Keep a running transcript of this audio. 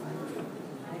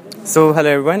So hello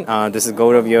everyone, this is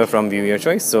Gaurav here from View Your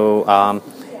Choice.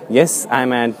 Yes,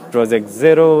 I'm at Project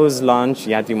Zero's launch.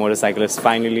 Yatri motorcycle is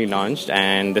finally launched,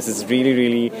 and this is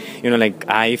really, like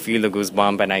I feel the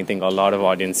goosebump, and I think a lot of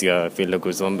audience here feel the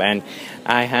goosebump. And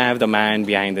I have the man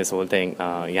behind this whole thing,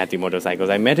 Yatri Motorcycles.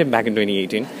 I met him back in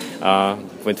 2018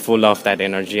 with full of that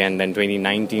energy, and then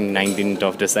 2019, 19th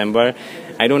of December.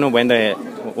 I don't know when the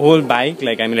whole bike,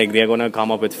 they're gonna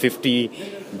come up with 50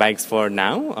 bikes for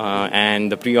now,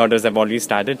 and the pre-orders have already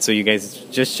started. So you guys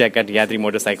just check at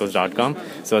yatrimotorcycles.com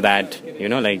so that you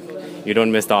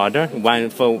don't miss the order.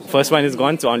 First one is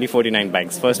gone, so only 49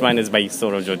 bikes. First one is by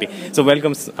Soro Jyoti. So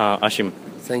welcome, Asim.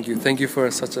 Thank you for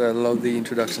such a lovely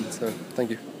introduction. So thank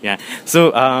you. Yeah.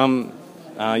 So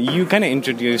you kind of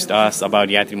introduced us about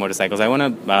Yatri motorcycles. I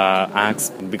want to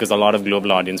ask, because a lot of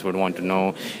global audience would want to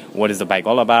know what is the bike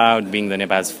all about, being the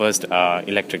Nepal's first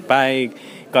electric bike.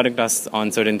 Correct us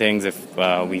on certain things if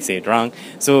we say it wrong.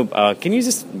 So can you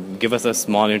just give us a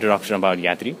small introduction about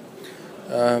Yatri?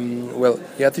 Well,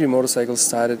 Yatri motorcycles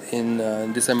started in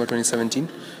December 2017,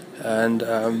 and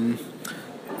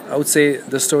I would say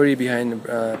the story behind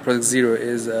Project Zero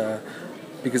is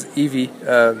because EV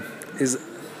is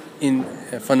in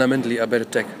fundamentally a better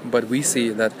tech, but we see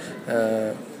that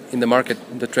in the market,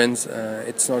 the trends,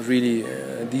 it's not really,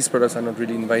 these products are not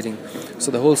really inviting. So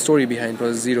the whole story behind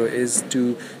Project Zero is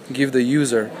to give the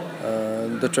user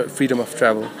the freedom of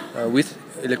travel with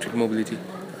electric mobility.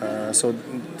 So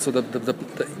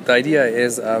the idea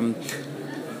is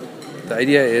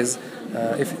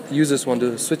if users want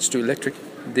to switch to electric,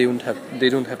 they don't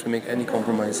have to make any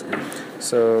compromise.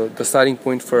 So the starting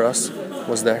point for us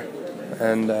was there,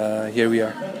 and here we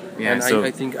are. Yeah, and so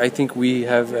I think we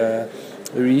have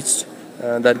reached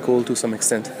that goal to some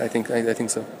extent. I think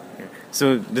so.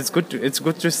 So it's good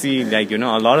to see, a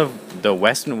lot of the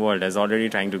Western world is already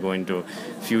trying to go into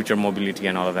future mobility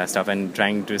and all of that stuff, and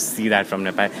trying to see that from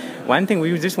Nepal. One thing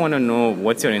we just want to know,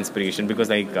 what's your inspiration? Because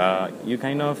you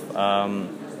kind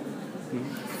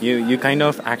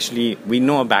of actually, we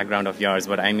know a background of yours,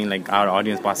 but I mean, our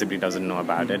audience possibly doesn't know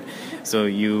about it. So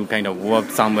you kind of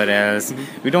worked somewhere else.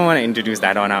 We don't want to introduce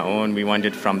that on our own. We want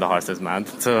it from the horse's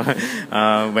mouth. So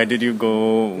where did you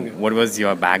go? What was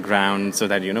your background? So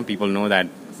that, people know that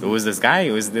who is this guy?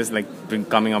 Who is this,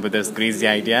 coming up with this crazy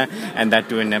idea, and that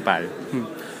too in Nepal?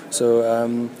 So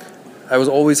I was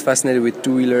always fascinated with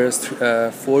two-wheelers,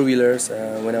 four-wheelers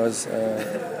when I was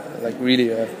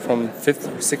from 5th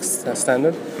or 6th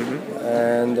standard,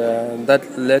 and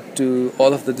that led to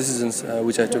all of the decisions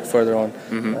which I took further on.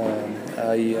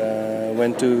 I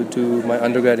went to do my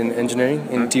undergrad in engineering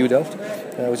in TU Delft,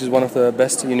 which is one of the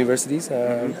best universities,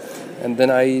 and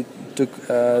then I took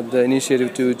the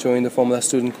initiative to join the Formula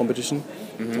Student competition,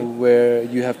 where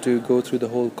you have to go through the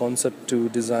whole concept to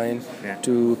design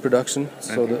to production.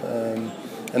 So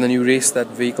and then you race that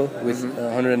vehicle with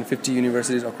 150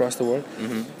 universities across the world.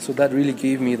 So that really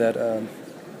gave me that,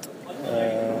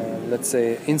 let's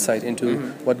say, insight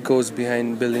into what goes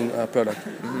behind building a product.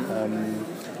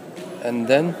 And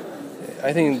then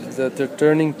I think the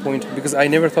turning point, because I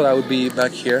never thought I would be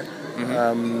back here,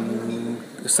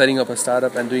 setting up a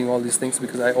startup and doing all these things,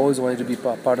 because I always wanted to be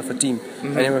part of a team.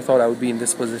 I never thought I would be in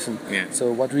this position.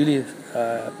 So what really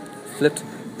flipped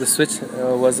the switch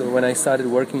was when I started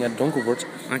working at Donkobort,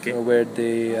 where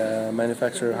they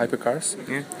manufacture hypercars,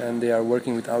 and they are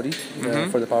working with Audi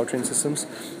for the powertrain systems.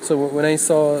 So when I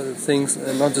saw things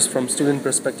not just from student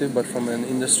perspective but from an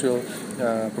industrial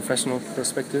professional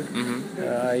perspective,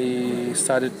 I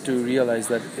started to realize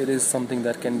that it is something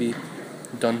that can be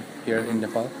done here in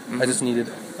Nepal. I just needed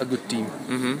a good team,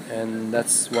 and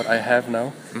that's what I have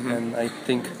now, and I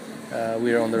think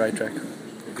we are on the right track.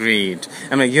 Great.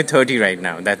 I mean, you're 30 right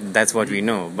now. That's what we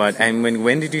know. But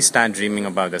when did you start dreaming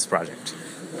about this project?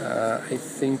 I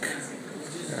think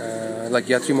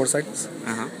Yatri motorcycles.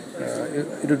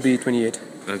 It would be 28.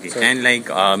 Okay. So,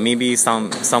 and maybe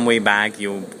some way back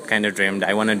you kind of dreamed,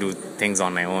 I want to do things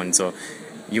on my own. So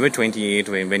you were 28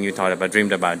 when you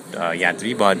dreamed about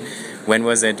Yatri. But when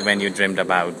was it when you dreamed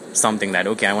about something that,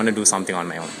 okay, I want to do something on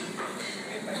my own?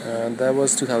 That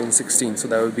was 2016, so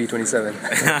that would be 27.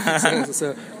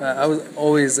 so I was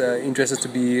always interested to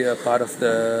be a part of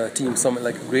the team, some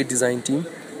a great design team,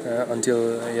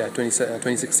 until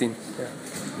 2016. Yeah.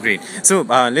 Great. So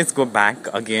let's go back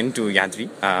again to Yatri,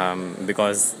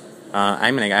 because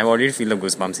I already feel the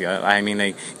goosebumps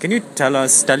here. Can you tell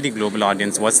the global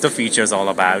audience what's the features all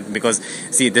about? Because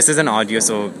see, this is an audio,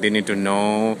 so they need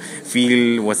to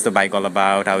feel what's the bike all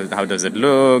about, how does it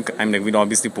look. We'll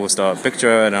obviously post a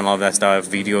picture and all that stuff,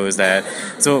 videos there.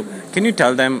 So can you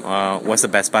tell them what's the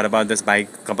best part about this bike?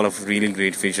 A couple of really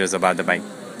great features about the bike.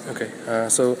 Okay,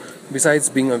 so besides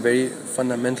being a very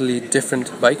fundamentally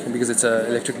different bike because it's an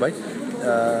electric bike,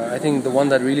 I think the one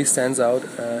that really stands out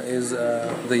is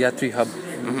the Yatri hub,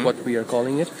 what we are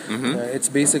calling it. It's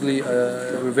basically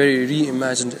a very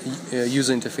reimagined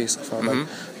user interface of our bike,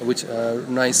 which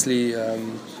nicely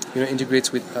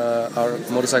integrates with our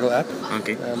motorcycle app.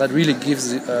 Okay. That really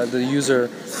gives the user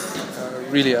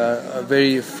really a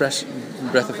very fresh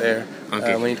breath of air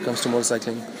when it comes to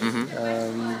motorcycling.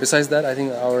 Besides that, I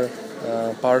think our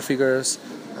power figures,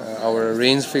 our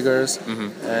range figures,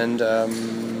 and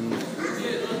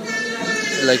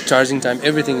like charging time,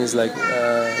 everything is like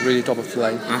really top of the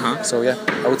line. So yeah,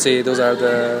 I would say those are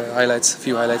the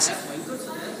few highlights.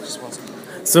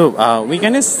 So we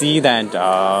kind of see that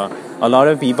a lot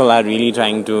of people are really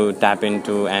trying to tap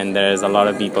into, and there's a lot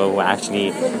of people who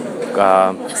actually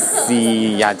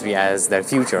see Yatri as their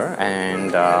future.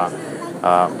 And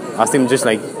Asim just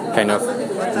like kind of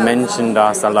mentioned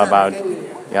us all about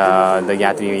the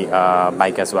Yatri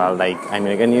bike as well. Like, I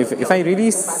mean, and if I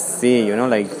really say,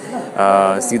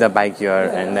 see the bike here,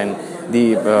 and then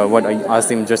the what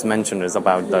Asim just mentioned is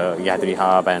about the Yatri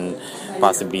hub, and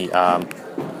possibly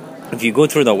if you go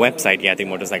through the website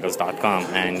yatrimotorcycles.com,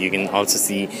 and you can also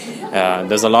see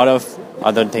there's a lot of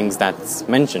other things that's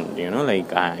mentioned, like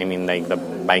the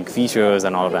bike features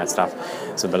and all of that stuff.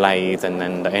 So the lights, and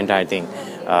then the entire thing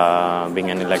being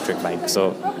an electric bike.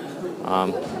 So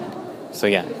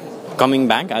yeah, coming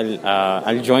back,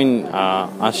 I'll join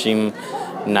Asim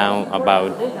now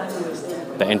about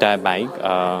the entire bike.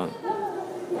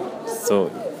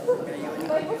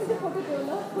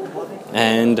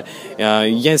 And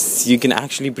yes, you can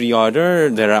actually pre-order.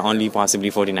 There are only possibly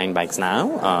 49 bikes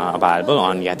now available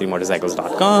on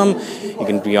yatrimotorcycles.com. You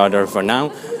can pre-order for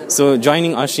now. So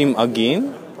joining Asim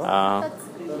again.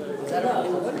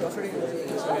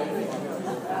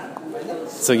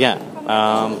 So yeah,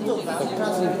 I'm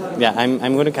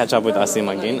going to catch up with Asim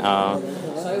again.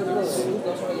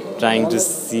 Trying to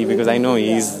see, because I know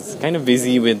he's kind of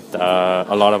busy with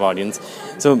a lot of audience.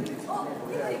 So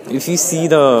if you see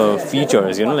the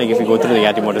features, like if you go through the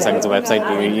Yatri Motorcycles website,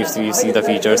 you see the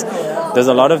features. There's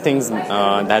a lot of things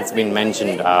that's been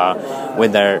mentioned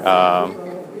with their,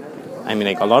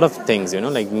 a lot of things,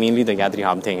 like mainly the Yatri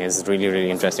hub thing is really,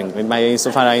 really interesting.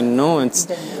 So far I know it's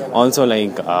also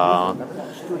like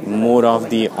more of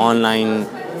the online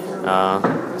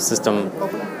system,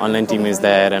 online team is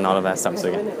there and all of that stuff. So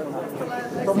yeah.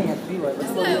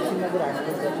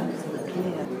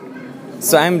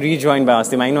 So I'm rejoined by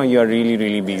Asim. I know you are really,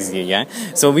 really busy, yeah?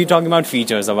 So we're talking about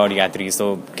features about Yatri.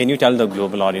 So can you tell the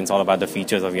global audience all about the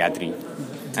features of Yatri?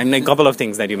 And a couple of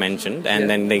things that you mentioned, and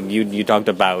then you talked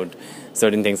about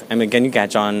certain things. Can you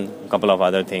catch on a couple of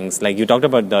other things? Like you talked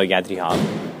about the Yatri hub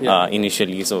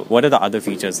initially. So what are the other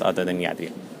features other than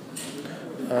Yatri?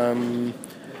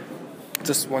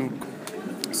 Just one.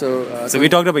 So we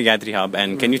talked about Yatri hub,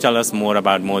 and can you tell us more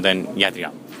than Yatri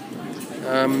hub?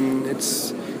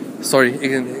 It's sorry,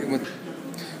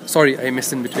 I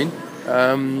missed in between.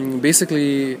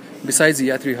 Basically, besides the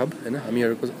Yatri hub, I'm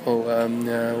here.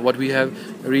 What we have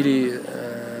really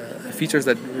features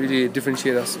that really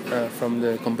differentiate us from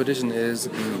the competition is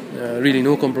really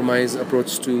no compromise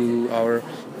approach to our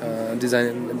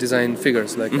design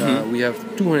figures. Like we have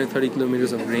 230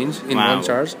 kilometers of range in one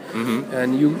charge,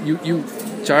 and you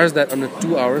charge that under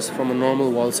 2 hours from a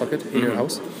normal wall socket in your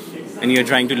house. And you're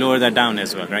trying to lower that down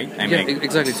as well, right?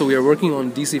 Exactly. So we are working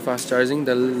on DC fast charging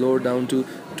that will lower down to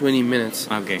 20 minutes.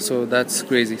 Okay. So that's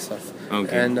crazy stuff.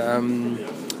 Okay. And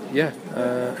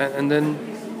and then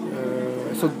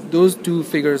so those two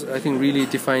figures I think really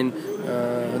define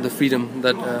the freedom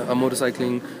that a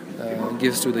motorcycling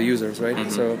gives to the users,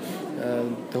 right? So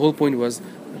the whole point was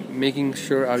making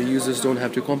sure our users don't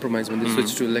have to compromise when they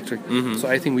switch to electric. So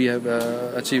I think we have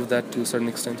achieved that to a certain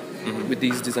extent with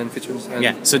these design features.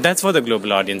 And so that's for the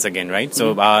global audience again, right?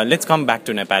 So let's come back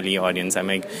to Nepali audience,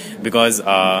 because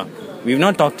we've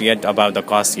not talked yet about the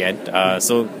cost yet.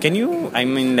 So can you,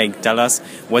 tell us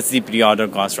what's the pre-order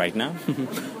cost right now?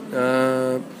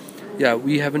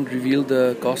 We haven't revealed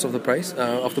the cost of the price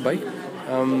of the bike.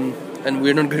 And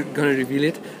we're not going to reveal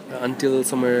it until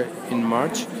somewhere in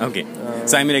March. Okay.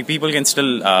 So people can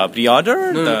still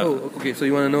pre-order? No. Okay, so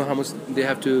you want to know how much they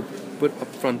have to put up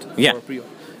front for pre-order?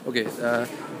 Okay,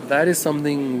 that is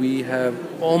something we have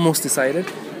almost decided.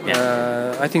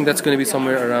 I think that's going to be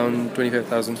somewhere around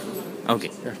 25,000.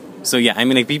 Okay. Yeah. So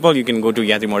people, you can go to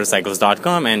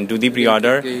yatrimotorcycles.com and do the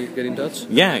pre-order. Get in touch.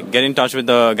 Yeah, get in touch with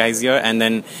the guys here and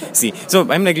then see. So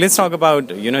let's talk about,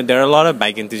 there are a lot of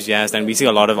bike enthusiasts and we see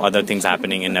a lot of other things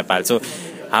happening in Nepal. So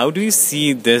how do you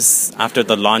see this after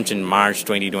the launch in March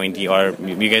 2020, or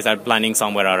you guys are planning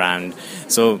somewhere around?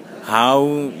 So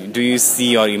how do you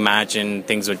see or imagine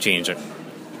things would change?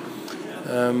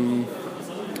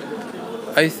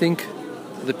 I think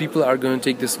the people are going to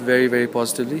take this very, very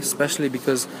positively, especially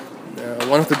because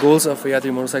one of the goals of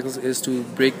Yatri motorcycles is to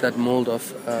break that mold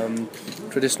of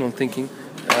traditional thinking.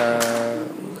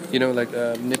 Like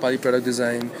Nepali product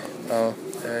design,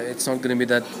 it's not going to be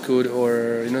that good,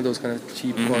 or those kind of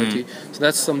cheap quality. So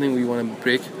that's something we want to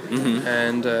break.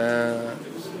 And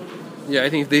I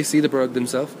think if they see the product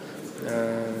themselves,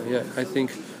 I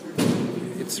think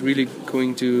it's really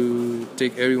going to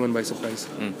take everyone by surprise.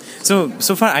 So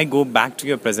far I go back to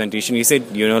your presentation. You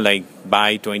said, like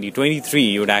by 2023,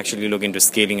 you would actually look into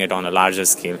scaling it on a larger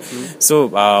scale. So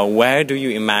where do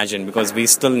you imagine, because we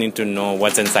still need to know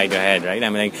what's inside your head, right? I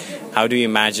mean, like, how do you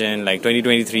imagine, like,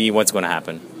 2023, what's going to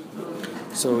happen?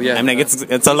 So yeah, I mean, like,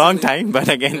 it's a long time, but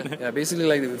again, basically,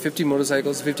 like 50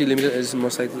 motorcycles, 50 limited edition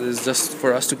motorcycles is just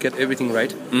for us to get everything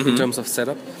right in terms of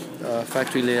setup,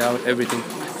 factory layout, everything.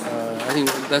 I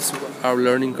think that's our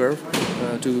learning curve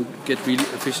to get really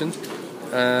efficient.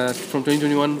 From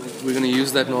 2021, we're going to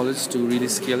use that knowledge to really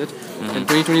scale it. And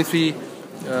 2023,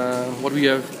 what we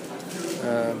have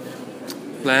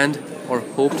planned or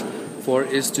hoped for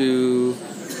is to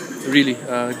really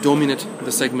dominate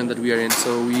the segment that we are in.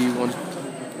 So we want to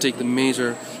take the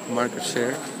major market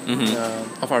share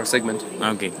of our segment.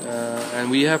 Okay. And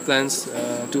we have plans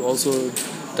to also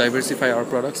diversify our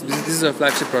products. This is a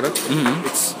flagship product.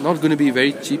 It's not going to be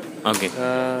very cheap. Okay.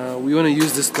 We want to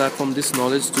use this platform, this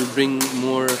knowledge, to bring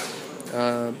more,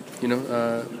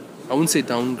 I wouldn't say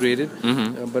downgraded,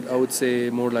 but I would say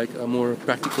more like more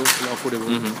practical and affordable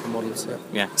models.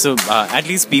 Yeah. So at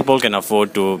least people can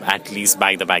afford to at least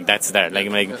buy the bike. That's there.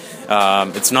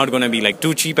 It's not going to be like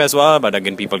too cheap as well, but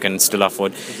again, people can still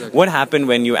afford. Exactly. What happened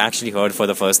when you actually heard for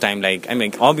the first time? Like, I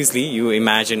mean, obviously you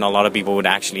imagine a lot of people would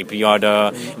actually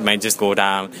pre-order. It might just go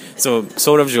down. So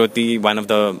Saurav Jyoti, one of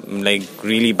the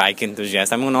really bike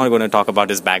enthusiasts. I'm not going to talk about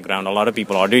his background. A lot of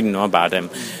people already know about him,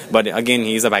 but again,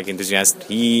 he's a bike enthusiast.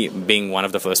 He being one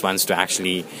of the first ones to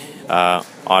actually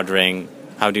ordering.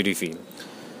 How did you feel?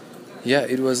 Yeah,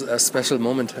 it was a special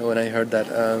moment when I heard that.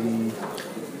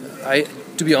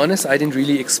 To be honest, I didn't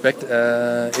really expect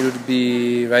it would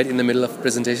be right in the middle of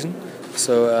presentation.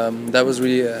 So that was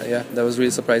really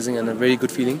surprising and a very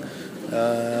good feeling.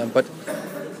 But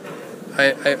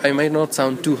I might not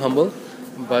sound too humble,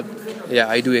 but yeah,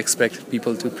 I do expect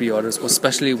people to pre-order,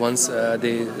 especially once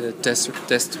they test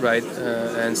ride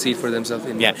and see it for themselves.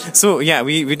 So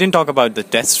we didn't talk about the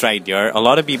test ride here. A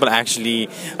lot of people actually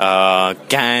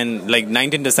can, like,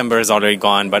 19th December is already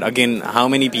gone, but again, how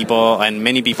many people, and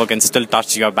many people can still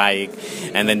touch your bike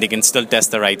and then they can still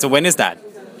test the ride. So when is that?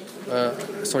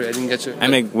 Sorry, I didn't get you.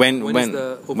 I'm like, when is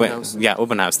the open house? Yeah,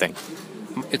 open house thing.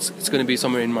 It's going to be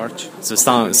somewhere in March. So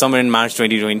somewhere in March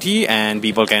 2020, and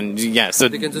people can so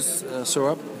they can just show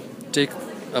up, take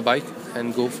a bike,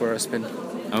 and go for a spin.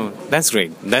 Oh, that's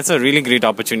great. That's a really great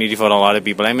opportunity for a lot of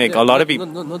people. I mean, a lot of people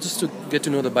not just to get to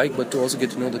know the bike, but to also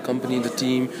get to know the company, the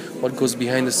team, what goes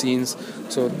behind the scenes.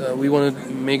 So we want to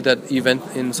make that event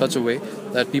in such a way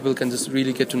that people can just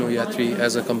really get to know Yatri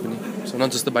as a company. So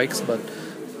not just the bikes, but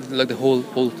like the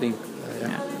whole thing.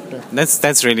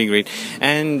 That's really great.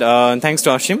 And thanks to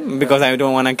Asim, because I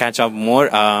don't want to catch up more.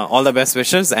 All the best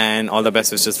wishes, and all the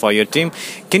best wishes for your team.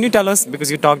 Can you tell us, because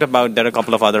you talked about there are a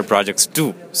couple of other projects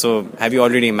too. So have you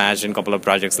already imagined a couple of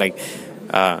projects? Like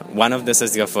one of this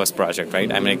is your first project,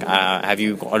 right? I mean, have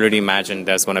you already imagined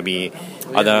there's going to be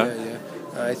other? Yeah.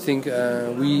 I think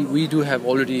we do have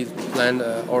already planned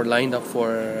or lined up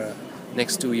for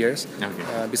next 2 years.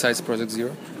 Okay. Besides Project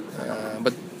Zero,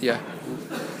 but yeah.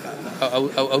 I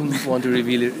wouldn't want to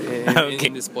reveal it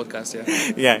in this podcast.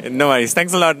 Yeah, no worries.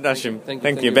 Thanks a lot, Asim.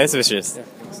 Thank you. Best wishes. Yeah,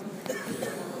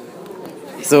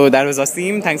 so that was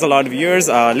Asim. Thanks a lot, viewers,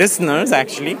 listeners,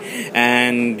 actually.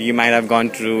 And you might have gone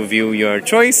to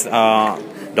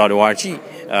viewyourchoice.org.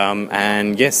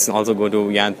 And yes, also go to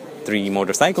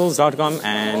yatri-motorcycles.com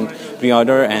and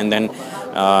pre-order, and then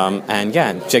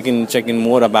check in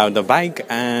more about the bike.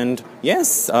 And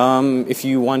yes, if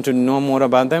you want to know more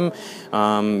about them,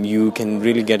 you can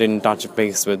really get in touch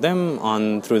base with them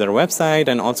through their website.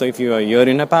 And also, if you are here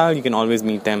in Nepal, you can always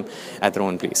meet them at their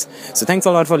own place. So thanks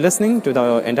a lot for listening to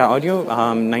the entire audio.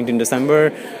 19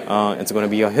 December, it's going to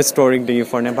be a historic day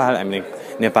for Nepal. I mean,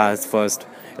 Nepal's first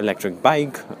electric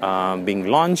bike being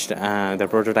launched. The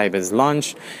prototype is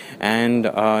launched, and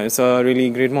it's a really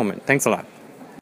great moment. Thanks a lot.